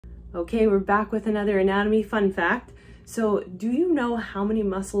Okay, we're back with another anatomy fun fact. So do you know how many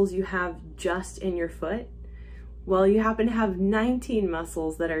muscles you have just in your foot? Well, you happen to have 19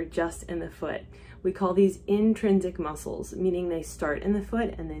 muscles that are just in the foot. We call these intrinsic muscles, meaning they start in the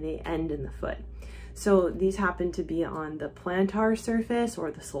foot and then they end in the foot. So these happen to be on the plantar surface or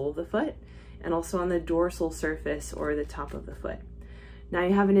the sole of the foot, and also on the dorsal surface or the top of the foot. Now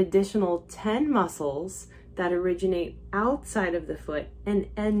you have an additional 10 muscles that originate outside of the foot and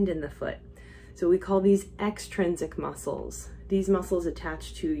end in the foot. So we call these extrinsic muscles. These muscles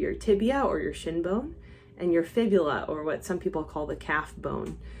attach to your tibia or your shin bone and your fibula, or what some people call the calf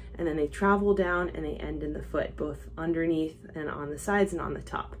bone. And then they travel down and they end in the foot, both underneath and on the sides and on the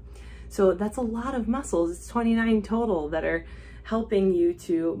top. So that's a lot of muscles. It's 29 total that are helping you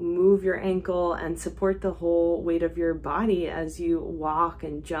to move your ankle and support the whole weight of your body as you walk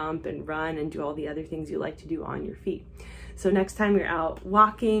and jump and run and do all the other things you like to do on your feet. So next time you're out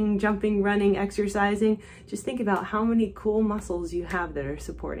walking, jumping, running, exercising, just think about how many cool muscles you have that are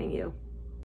supporting you.